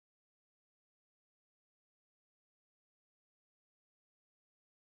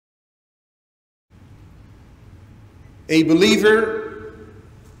A believer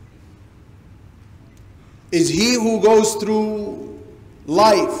is he who goes through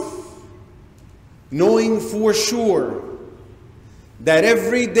life knowing for sure that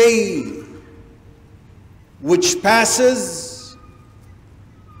every day which passes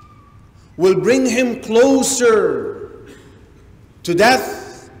will bring him closer to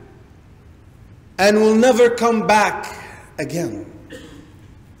death and will never come back again.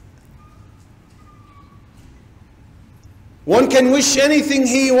 One can wish anything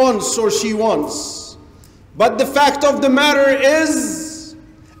he wants or she wants, but the fact of the matter is,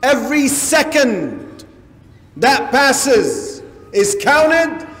 every second that passes is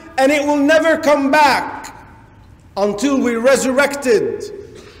counted, and it will never come back until we're resurrected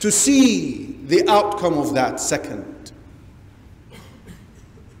to see the outcome of that second.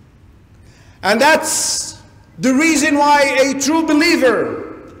 And that's the reason why a true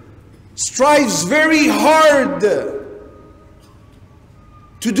believer strives very hard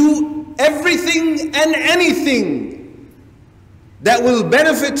to do everything and anything that will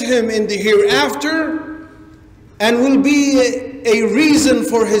benefit him in the hereafter and will be a reason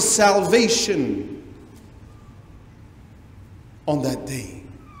for his salvation on that day.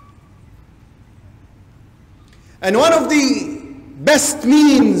 And one of the best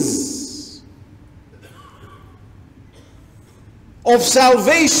means of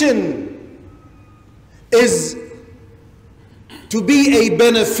salvation is to be a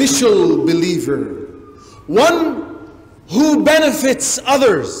beneficial believer, one who benefits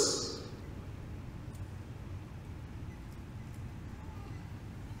others.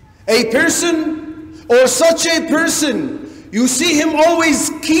 A person, or such a person, you see him always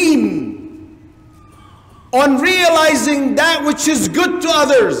keen on realizing that which is good to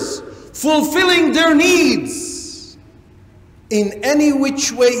others, fulfilling their needs in any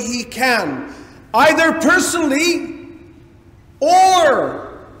which way he can, either personally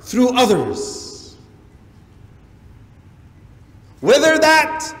or through others. Whether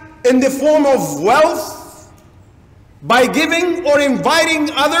that in the form of wealth, by giving or inviting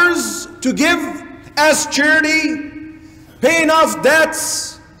others to give as charity, paying off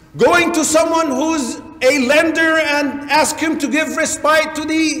debts, going to someone who's a lender and ask him to give respite to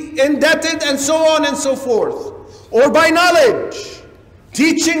the indebted, and so on and so forth. Or by knowledge,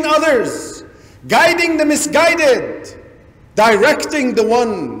 teaching others, guiding the misguided, directing the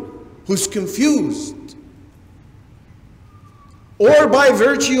one who's confused, or by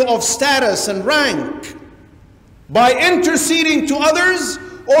virtue of status and rank, by interceding to others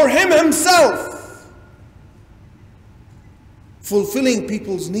or him himself, fulfilling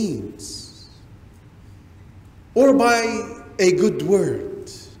people's needs, or by a good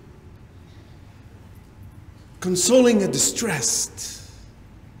word, consoling a distressed,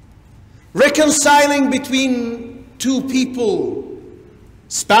 reconciling between two people,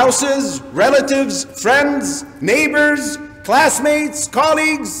 spouses, relatives, friends, neighbors, classmates,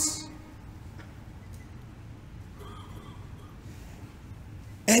 colleagues,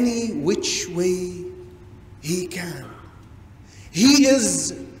 any which way he can. He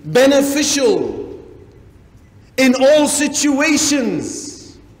is beneficial in all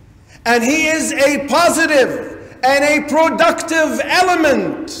situations, and he is a positive and a productive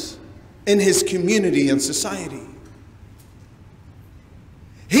element in his community and society.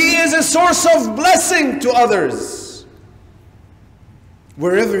 He is a source of blessing to others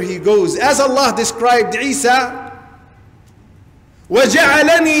wherever he goes. As Allah described Isa,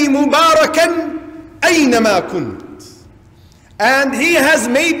 وَجَعَلَنِي مُبَارَكًا أَيْنَمَا كُنْتُ, and he has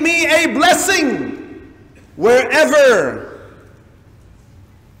made me a blessing wherever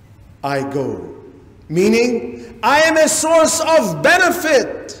I go. Meaning, I am a source of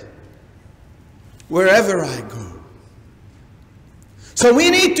benefit wherever I go. So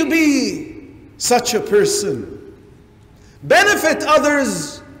we need to be such a person. Benefit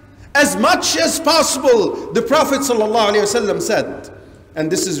others as much as possible. The Prophet ﷺ said,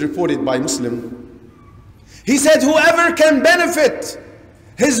 and this is reported by Muslim, he said, whoever can benefit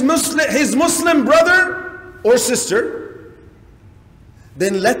his Muslim brother or sister,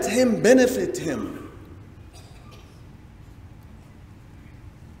 then let him benefit him.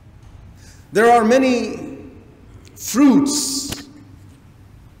 There are many fruits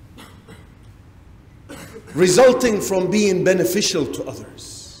resulting from being beneficial to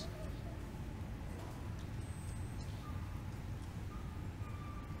others.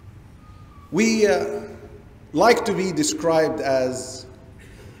 We like to be described as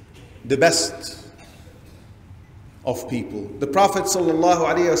the best of people. The Prophet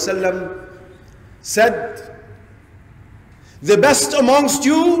ﷺ said, the best amongst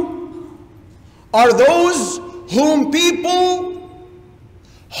you are those whom people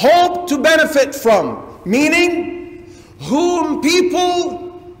hope to benefit from, meaning whom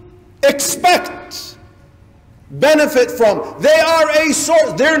people expect benefit from. They are a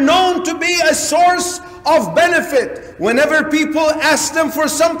source, they're known to be a source of benefit. Whenever people ask them for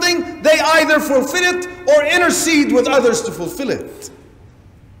something, they either fulfill it or intercede with others to fulfill it.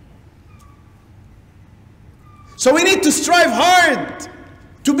 So we need to strive hard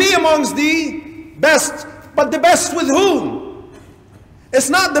to be amongst the best. But the best with whom? It's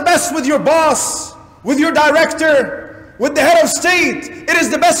not the best with your boss, with your director, with the head of state. It is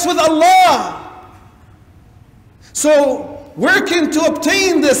the best with Allah. So working to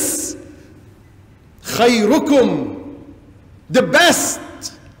obtain this khayrukum, the best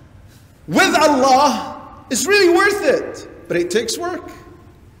with Allah, is really worth it. But it takes work.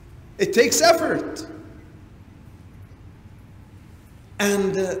 It takes effort.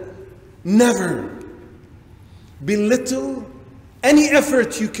 And never belittle any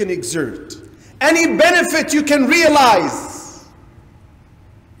effort you can exert, any benefit you can realize,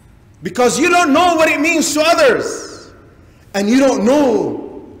 because you don't know what it means to others, and you don't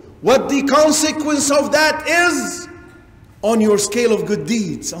know what the consequence of that is on your scale of good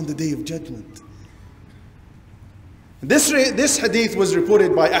deeds on the Day of Judgment. This hadith was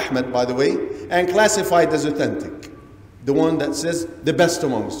reported by Ahmad, by the way, and classified as authentic. The one that says, the best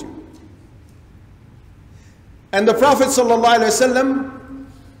amongst you. And the Prophet ﷺ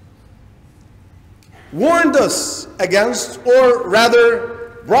warned us against, or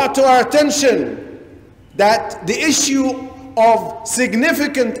rather brought to our attention, that the issue of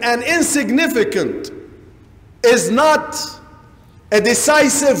significant and insignificant is not a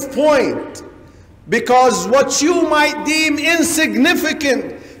decisive point, because what you might deem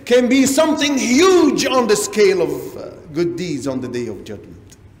insignificant can be something huge on the scale of good deeds on the Day of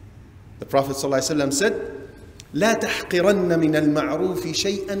Judgment. The Prophet ﷺ said, لا تحقرن من المعروف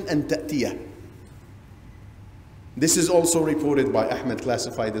شيئا أن تأتيه. This is also reported by Ahmed,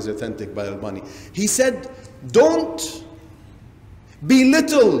 classified as authentic by Albani. He said, don't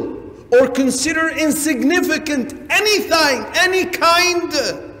belittle or consider insignificant anything, any kind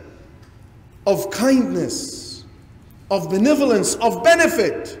of kindness, of benevolence, of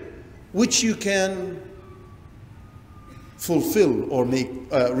benefit, which you can fulfill or make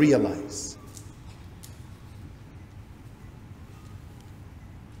realize.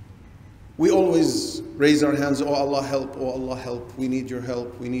 We always raise our hands, oh Allah help, oh Allah help, we need your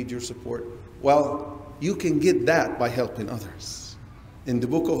help, we need your support. Well, you can get that by helping others. In the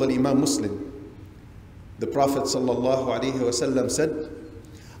book of Al-Imam Muslim, the Prophet ﷺ said,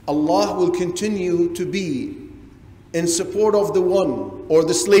 Allah will continue to be in support of the one or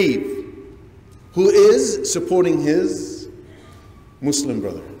the slave who is supporting his Muslim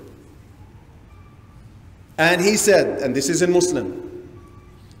brother. And he said, and this is in Muslim,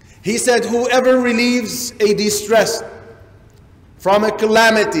 he said, whoever relieves a distress from a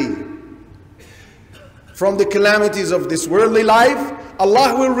calamity, from the calamities of this worldly life,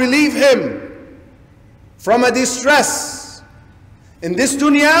 Allah will relieve him from a distress in this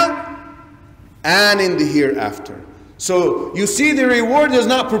dunya and in the hereafter. So you see, the reward is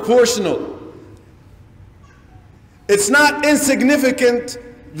not proportional. It's not insignificant,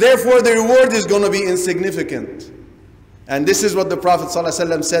 therefore the reward is going to be insignificant. And this is what the Prophet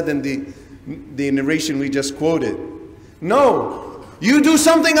ﷺ said in the narration we just quoted. No, you do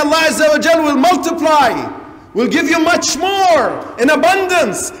something, Allah Azza wa Jal will multiply, will give you much more in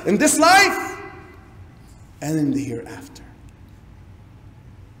abundance in this life and in the hereafter.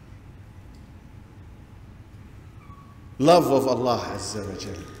 Love of Allah Azza wa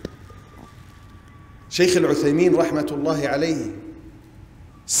Jal. Sheikh Al-Uthaymeen rahmatullahi alayhi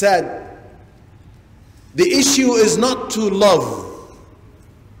said, the issue is not to love,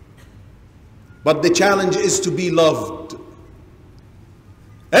 but the challenge is to be loved.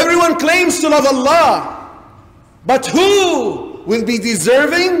 Everyone claims to love Allah, but who will be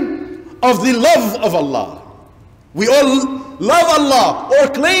deserving of the love of Allah? We all love Allah or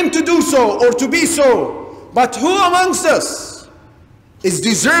claim to do so or to be so, but who amongst us is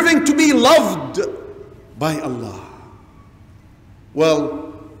deserving to be loved by Allah? Well,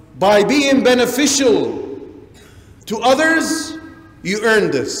 by being beneficial to others, you earn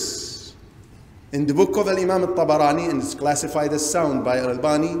this. In the book of Al-Imam Al-Tabarani, and it's classified as sound by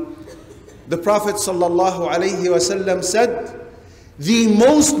Al-Albani, the Prophet ﷺ said, the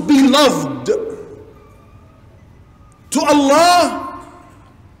most beloved to Allah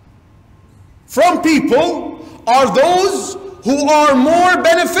from people are those who are more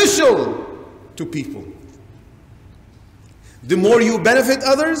beneficial to people. The more you benefit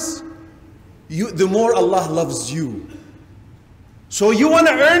others, the more Allah loves you. So you want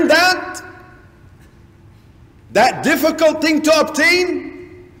to earn that difficult thing to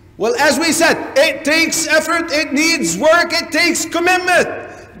obtain? Well, as we said, it takes effort, it needs work, it takes commitment.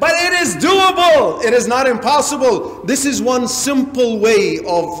 But it is doable. It is not impossible. This is one simple way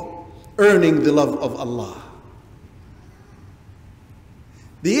of earning the love of Allah.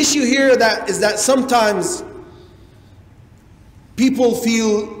 The issue here is that sometimes people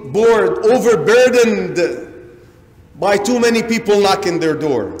feel bored, overburdened by too many people knocking their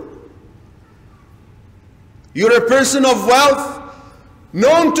door. You're a person of wealth,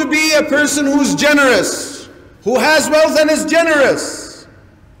 known to be a person who's generous, who has wealth and is generous.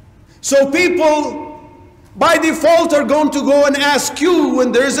 So people, by default, are going to go and ask you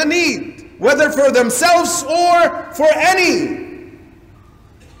when there's a need, whether for themselves or for any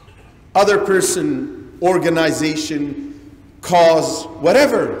other person, organization, cause,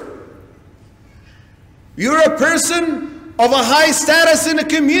 whatever. You're a person of a high status in a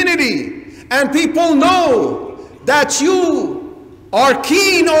community, and people know that you are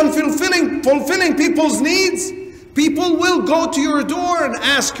keen on fulfilling people's needs. People will go to your door and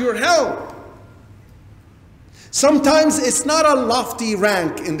ask your help. Sometimes it's not a lofty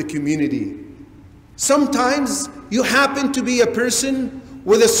rank in the community. Sometimes you happen to be a person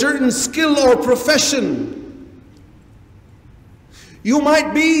with a certain skill or profession. You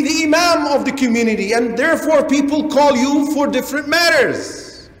might be the imam of the community, and therefore people call you for different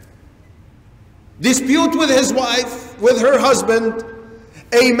matters. Dispute with his wife, with her husband,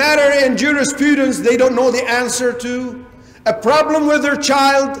 a matter in jurisprudence they don't know the answer to, a problem with their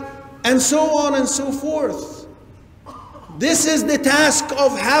child, and so on and so forth. This is the task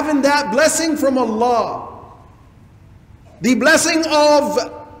of having that blessing from Allah. The blessing of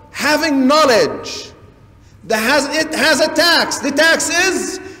having knowledge. It has a tax. The tax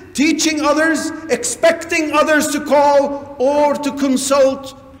is teaching others, expecting others to call or to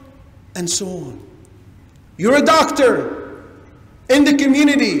consult, and so on. You're a doctor in the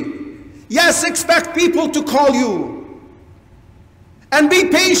community. Yes, expect people to call you. And be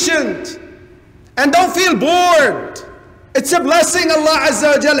patient. And don't feel bored. It's a blessing Allah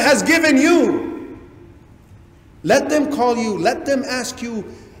Azza wa Jal has given you. Let them call you. Let them ask you.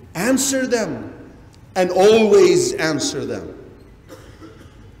 Answer them. And always answer them.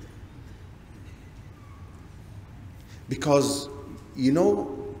 Because, you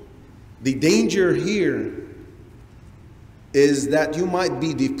know, the danger here is that you might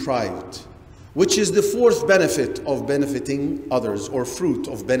be deprived, which is the fourth benefit of benefiting others, or fruit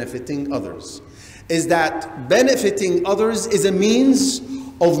of benefiting others, is that benefiting others is a means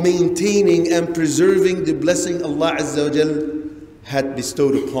of maintaining and preserving the blessing Allah Azza wa Jal had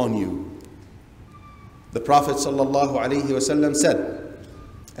bestowed upon you. The Prophet ﷺ said,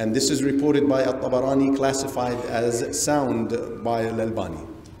 and this is reported by At-Tabarani, classified as sound by Al-Albani.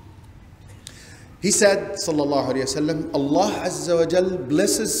 He said, sallallahu alayhi wasallam, Allah Azza wa Jal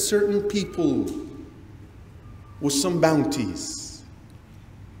blesses certain people with some bounties.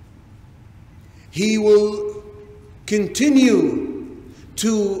 He will continue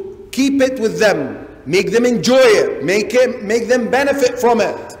to keep it with them, make them enjoy it, make them benefit from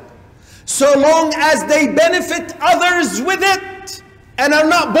it, so long as they benefit others with it and are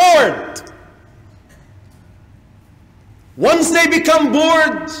not bored. Once they become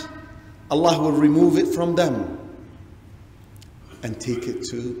bored, Allah will remove it from them and take it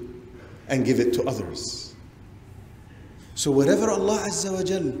and give it to others. So whatever Allah Azza wa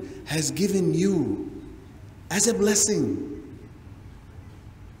Jal has given you as a blessing,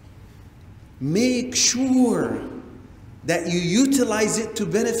 make sure that you utilize it to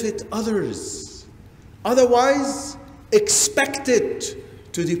benefit others. Otherwise, expect it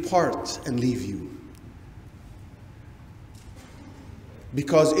to depart and leave you.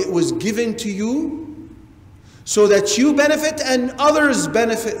 Because it was given to you so that you benefit and others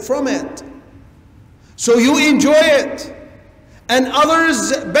benefit from it. So you enjoy it and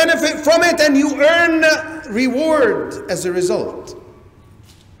others benefit from it, and you earn reward as a result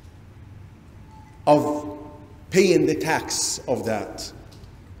of paying the tax of that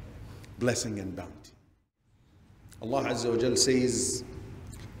blessing and bounty. Allah Azza wa Jal says,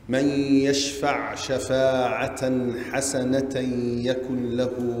 من يشفع شفاعة حسنة يكن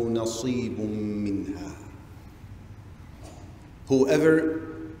له نصيب منها. Whoever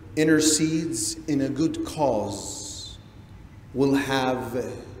intercedes in a good cause will have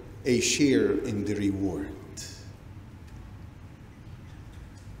a share in the reward.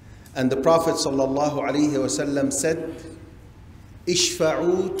 And the Prophet ﷺ said,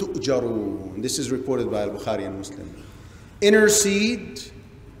 Ishfa'u tu'jaru. This is reported by Al-Bukhari and Muslim. Intercede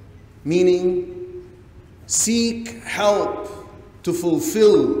meaning seek help to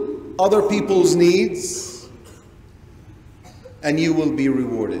fulfill other people's needs, and you will be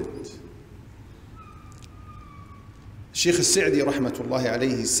rewarded. Sheikh Sa'di rahmatullahi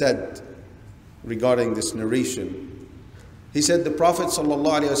alayhi said regarding this narration, he said the Prophet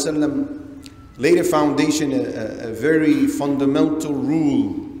sallallahu alayhi wasallam laid a foundation, a very fundamental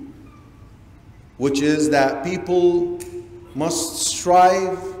rule, which is that people must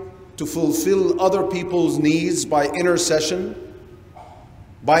strive to fulfill other people's needs by intercession,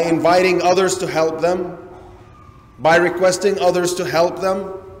 by inviting others to help them, by requesting others to help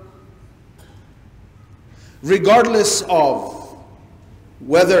them, regardless of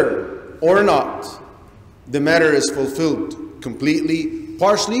whether or not the matter is fulfilled completely,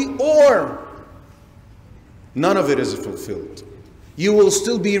 partially, or none of it is fulfilled. You will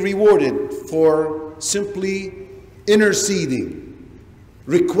still be rewarded for simply interceding,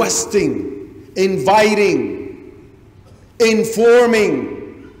 requesting, inviting,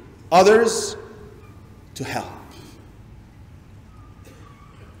 informing others to help.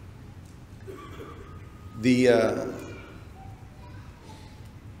 The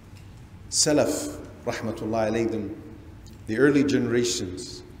Salaf, rahmatullahi alayhim, the early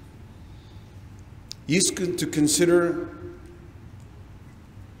generations, used to consider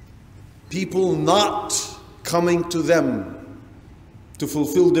people not coming to them to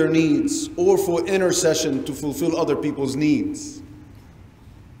fulfill their needs or for intercession to fulfill other people's needs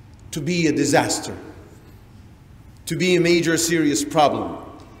to be a disaster, to be a major serious problem.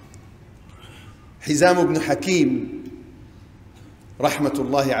 Hazem ibn Hakim,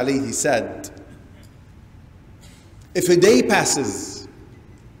 rahmatullahi alayhi, said, if a day passes,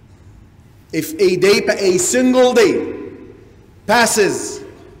 if a single day passes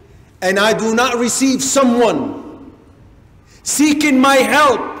and I do not receive someone seeking my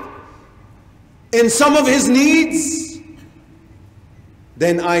help in some of his needs,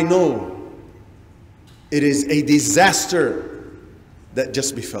 then I know it is a disaster that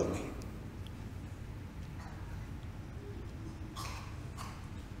just befell me.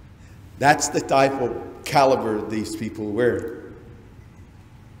 That's the type of caliber these people were.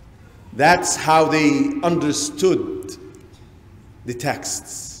 That's how they understood the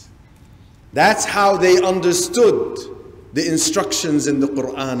texts. That's how they understood the instructions in the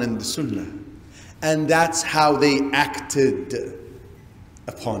Quran and the Sunnah. And that's how they acted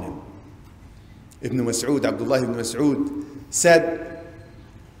upon him. Abdullah ibn Mas'ud said,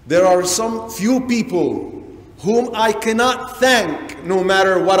 there are some few people whom I cannot thank no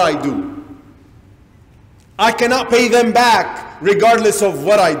matter what I do. I cannot pay them back regardless of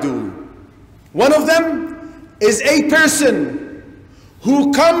what I do. One of them is a person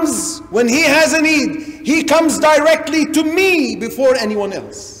who comes when he has a need. He comes directly to me before anyone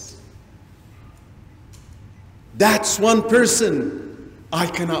else. That's one person I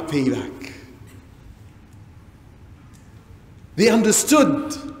cannot pay back. They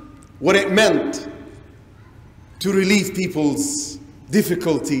understood what it meant to relieve people's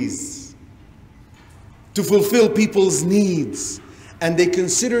difficulties, to fulfill people's needs, and they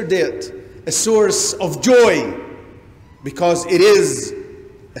considered it a source of joy because it is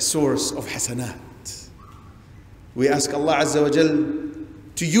a source of hasanat. We ask Allah Azza wa Jal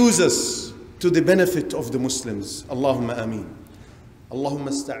to use us to the benefit of the Muslims. Allahumma ameen. Allahumma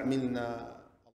sta'milna